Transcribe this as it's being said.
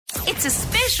It's a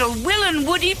special Will and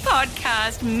Woody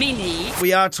podcast mini.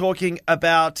 We are talking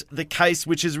about the case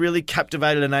which has really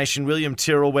captivated a nation. William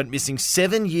Tyrrell went missing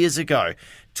 7 years ago,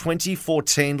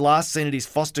 2014, last seen at his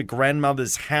foster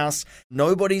grandmother's house.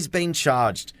 Nobody's been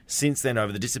charged since then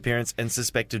over the disappearance and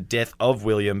suspected death of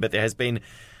William, but there has been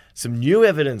some new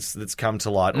evidence that's come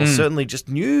to light, or certainly just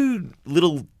new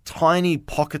little tiny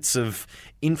pockets of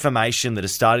information that are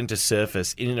starting to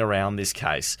surface in and around this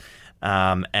case.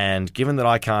 And given that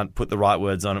I can't put the right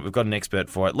words on it, we've got an expert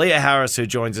for it. Leah Harris, who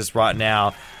joins us right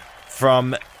now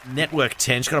from Network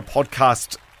 10. She's got a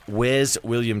podcast, Where's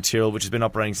William Tyrrell, which has been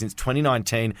operating since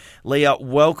 2019. Leah,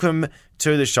 welcome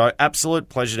to the show. Absolute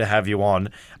pleasure to have you on.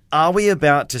 Are we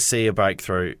about to see a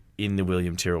breakthrough in the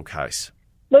William Tyrrell case?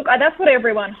 Look, that's what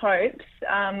everyone hopes.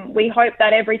 We hope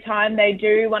that every time they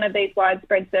do one of these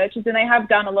widespread searches, and they have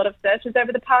done a lot of searches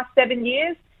over the past 7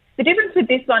 years, the difference with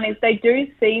this one is they do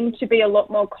seem to be a lot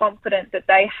more confident that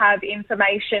they have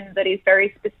information that is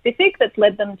very specific that's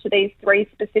led them to these three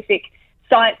specific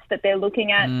sites that they're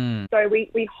looking at. So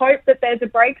we hope that there's a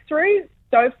breakthrough.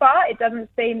 So far, it doesn't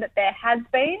seem that there has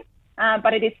been.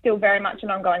 But it is still very much an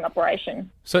ongoing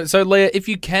operation. So Leah, if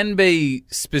you can be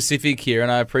specific here,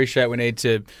 and I appreciate we need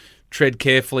to tread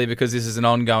carefully because this is an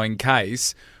ongoing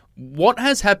case, what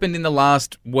has happened in the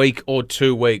last week or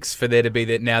 2 weeks for there to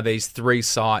be now these three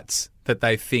sites that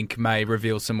they think may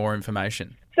reveal some more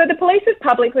information? So the police have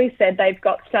publicly said they've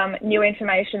got some new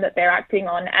information that they're acting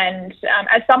on, and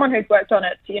as someone who's worked on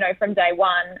it, from day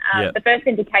one, the first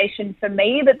indication for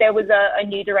me that there was a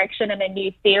new direction and a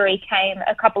new theory came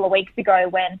a couple of weeks ago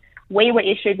when we were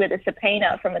issued with a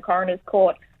subpoena from the Coroner's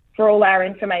Court for all our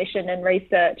information and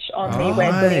research on the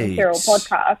Where's William Tyrrell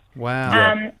podcast.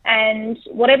 Wow. And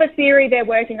whatever theory they're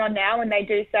working on now, and they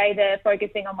do say they're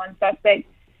focusing on one suspect,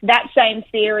 that same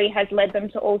theory has led them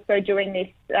to also doing this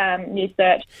new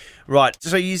search. Right.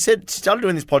 So you started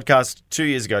doing this podcast 2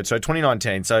 years ago, so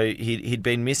 2019. So he'd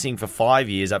been missing for 5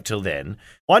 years up till then.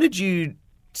 Why did you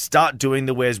start doing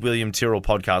the Where's William Tyrrell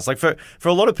podcast? Like for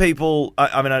a lot of people,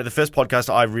 I mean, the first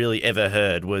podcast I really ever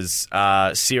heard was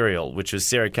Serial, which was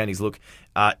Sarah Koenig's look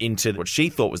into what she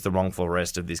thought was the wrongful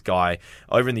arrest of this guy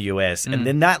over in the US. And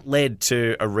then that led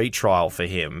to a retrial for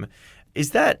him.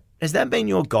 Has that been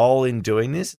your goal in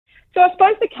doing this? So I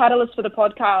suppose the catalyst for the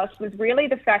podcast was really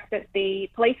the fact that the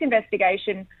police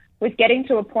investigation was getting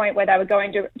to a point where they were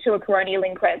going to a coronial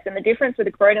inquest. And the difference with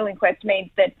a coronial inquest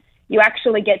means that you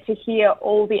actually get to hear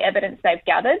all the evidence they've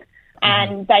gathered.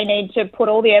 And they need to put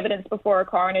all the evidence before a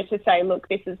coroner to say, look,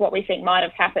 this is what we think might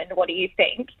have happened. What do you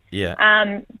think? Yeah.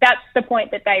 That's the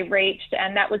point that they reached.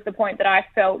 And that was the point that I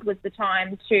felt was the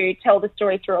time to tell the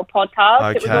story through a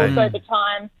podcast. Okay. It was also the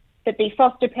time that the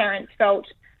foster parents felt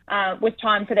was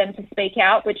time for them to speak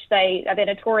out, which they're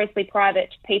notoriously private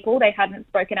people. They hadn't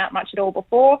spoken out much at all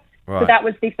before. Right. So that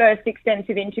was the first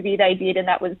extensive interview they did, and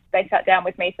they sat down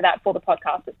with me for the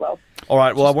podcast as well. All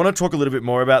right. Well, I want to talk a little bit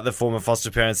more about the former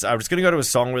foster parents. I'm just going to go to a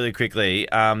song really quickly.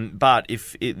 But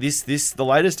the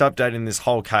latest update in this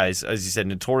whole case, as you said,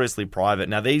 notoriously private.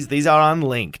 Now these are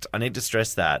unlinked. I need to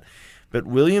stress that. But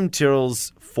William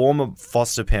Tyrrell's former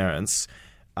foster parents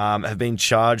have been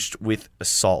charged with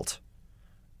assault,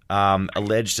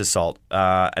 alleged assault.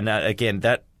 And that, again,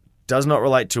 that does not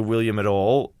relate to William at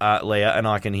all, Leah, and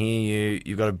I can hear you.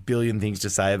 You've got a billion things to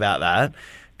say about that.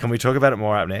 Can we talk about it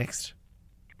more up next?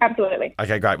 Absolutely.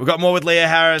 Okay, great. We've got more with Leah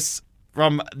Harris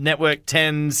from Network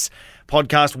 10's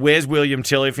podcast, Where's William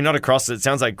Tyrrell? If you're not across it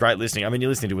sounds like great listening. I mean, you're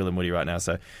listening to Will and Woody right now,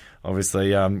 so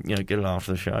obviously, get it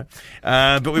after the show.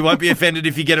 But we won't be offended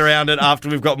if you get around it after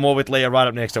we've got more with Leah right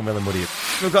up next on Will and Woody.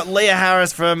 We've got Leah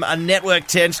Harris from Network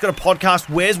 10. She's got a podcast,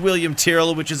 Where's William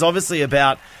Tyrrell, which is obviously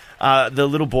about the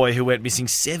little boy who went missing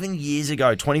 7 years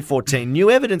ago, 2014.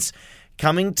 New evidence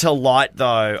coming to light,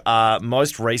 though,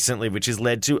 most recently, which has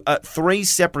led to three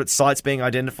separate sites being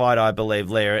identified, I believe,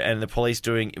 Leah, and the police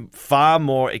doing far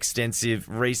more extensive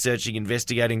researching,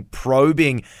 investigating,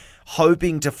 probing,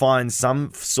 hoping to find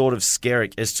some sort of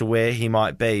skerrick as to where he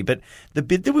might be. But the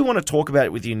bit that we want to talk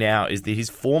about with you now is that his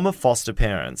former foster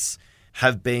parents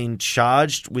have been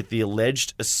charged with the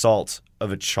alleged assault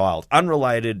of a child,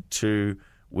 unrelated to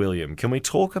William. Can we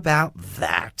talk about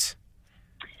that?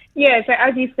 Yeah, so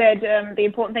as you said, the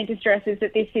important thing to stress is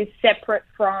that this is separate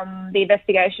from the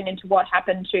investigation into what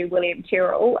happened to William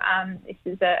Tyrrell. This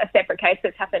is a separate case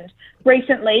that's happened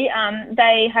recently.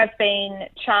 They have been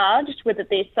charged with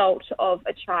the assault of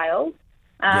a child,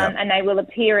 and they will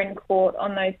appear in court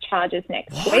on those charges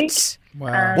next week.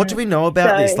 Wow. What do we know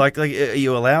about this? Like, are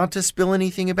you allowed to spill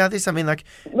anything about this? I mean, look,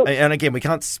 and again, we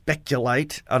can't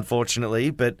speculate, unfortunately,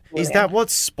 but is that what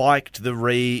spiked the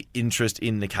re-interest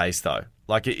in the case, though?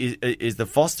 Like, is the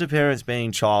foster parents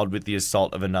being child with the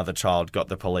assault of another child got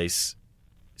the police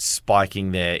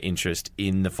spiking their interest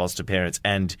in the foster parents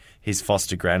and his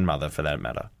foster grandmother, for that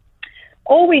matter?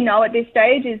 All we know at this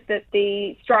stage is that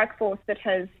the strike force that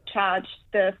has charged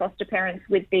the foster parents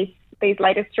with these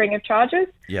latest string of charges,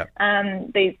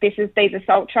 these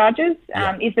assault charges,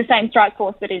 is the same strike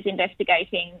force that is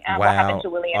investigating what happened to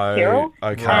William Tyrrell.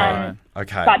 Okay.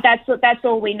 But that's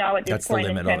all we know at this point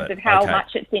in terms of how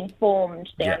much it's informed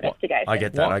their investigation. I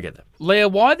get that. Leah,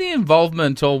 why the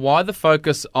involvement or why the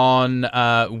focus on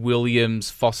William's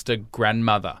foster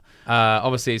grandmother?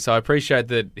 Obviously, so I appreciate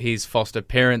that his foster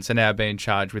parents are now being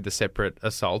charged with a separate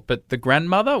assault, but the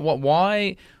grandmother,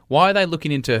 why are they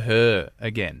looking into her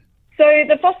again? So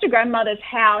the foster grandmother's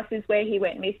house is where he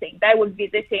went missing. They were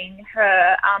visiting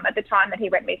her at the time that he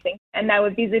went missing, and they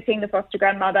were visiting the foster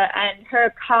grandmother, and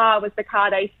her car was the car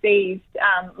they seized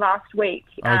last week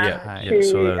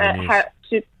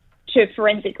to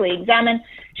forensically examine.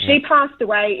 She passed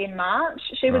away in March.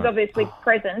 She was obviously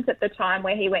present at the time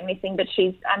where he went missing, but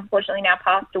she's unfortunately now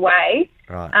passed away.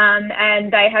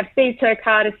 And they have seized her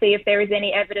car to see if there is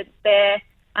any evidence there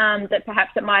that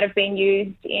perhaps it might have been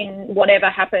used in whatever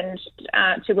happened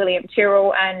to William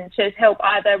Tyrrell, and to help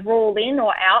either rule in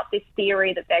or out this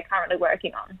theory that they're currently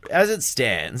working on. As it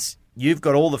stands, you've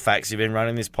got all the facts. You've been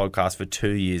running this podcast for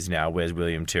 2 years now. Where's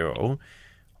William Tyrrell?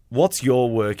 What's your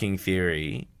working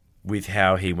theory with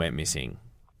how he went missing?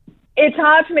 It's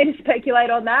hard for me to speculate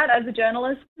on that as a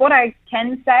journalist. What I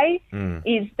can say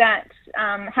is that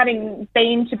having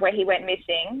been to where he went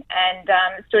missing and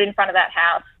stood in front of that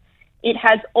house, it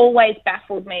has always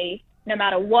baffled me, no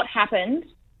matter what happened,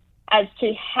 as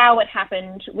to how it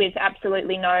happened with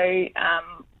absolutely no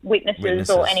witnesses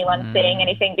or anyone seeing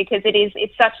anything, because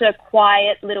it's such a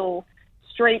quiet little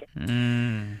street.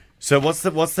 So what's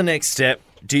the next step?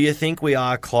 Do you think we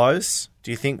are close? Do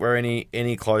you think we're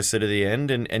any closer to the end?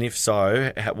 And if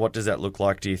so, what does that look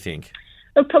like, do you think?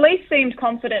 The police seemed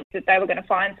confident that they were going to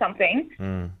find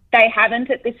something. They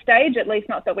haven't at this stage, at least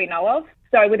not that we know of.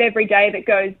 So with every day that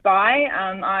goes by,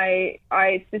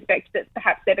 I suspect that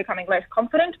perhaps they're becoming less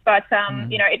confident. But,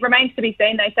 it remains to be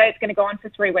seen. They say it's going to go on for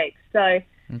 3 weeks. So,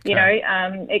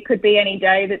 it could be any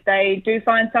day that they do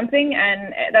find something,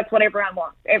 and that's what everyone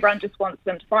wants. Everyone just wants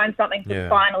them to find something to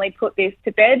finally put this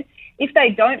to bed. If they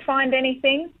don't find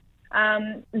anything,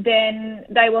 then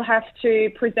they will have to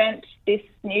present this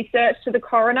new search to the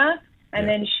coroner, and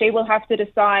then she will have to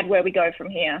decide where we go from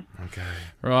here. Okay.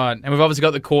 Right. And we've obviously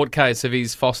got the court case of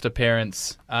his foster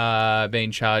parents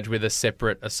being charged with a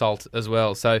separate assault as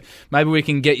well. So maybe we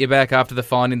can get you back after the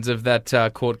findings of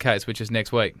that court case, which is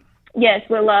next week. Yes,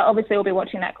 we'll be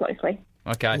watching that closely.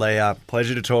 Okay. Leah,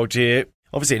 pleasure to talk to you.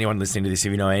 Obviously, anyone listening to this,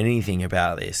 if you know anything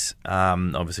about this,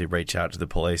 obviously reach out to the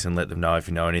police and let them know if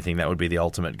you know anything. That would be the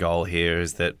ultimate goal here,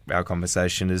 is that our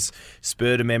conversation has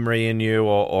spurred a memory in you,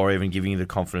 or even giving you the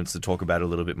confidence to talk about it a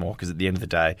little bit more, because at the end of the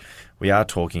day, we are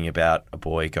talking about a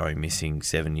boy going missing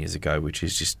 7 years ago, which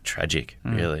is just tragic,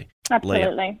 really.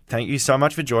 Absolutely. Leah, thank you so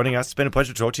much for joining us. It's been a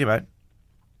pleasure to talk to you, mate.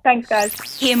 Thanks,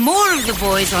 guys. Hear more of the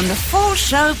boys on the Full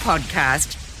Show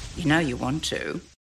podcast. You know you want to.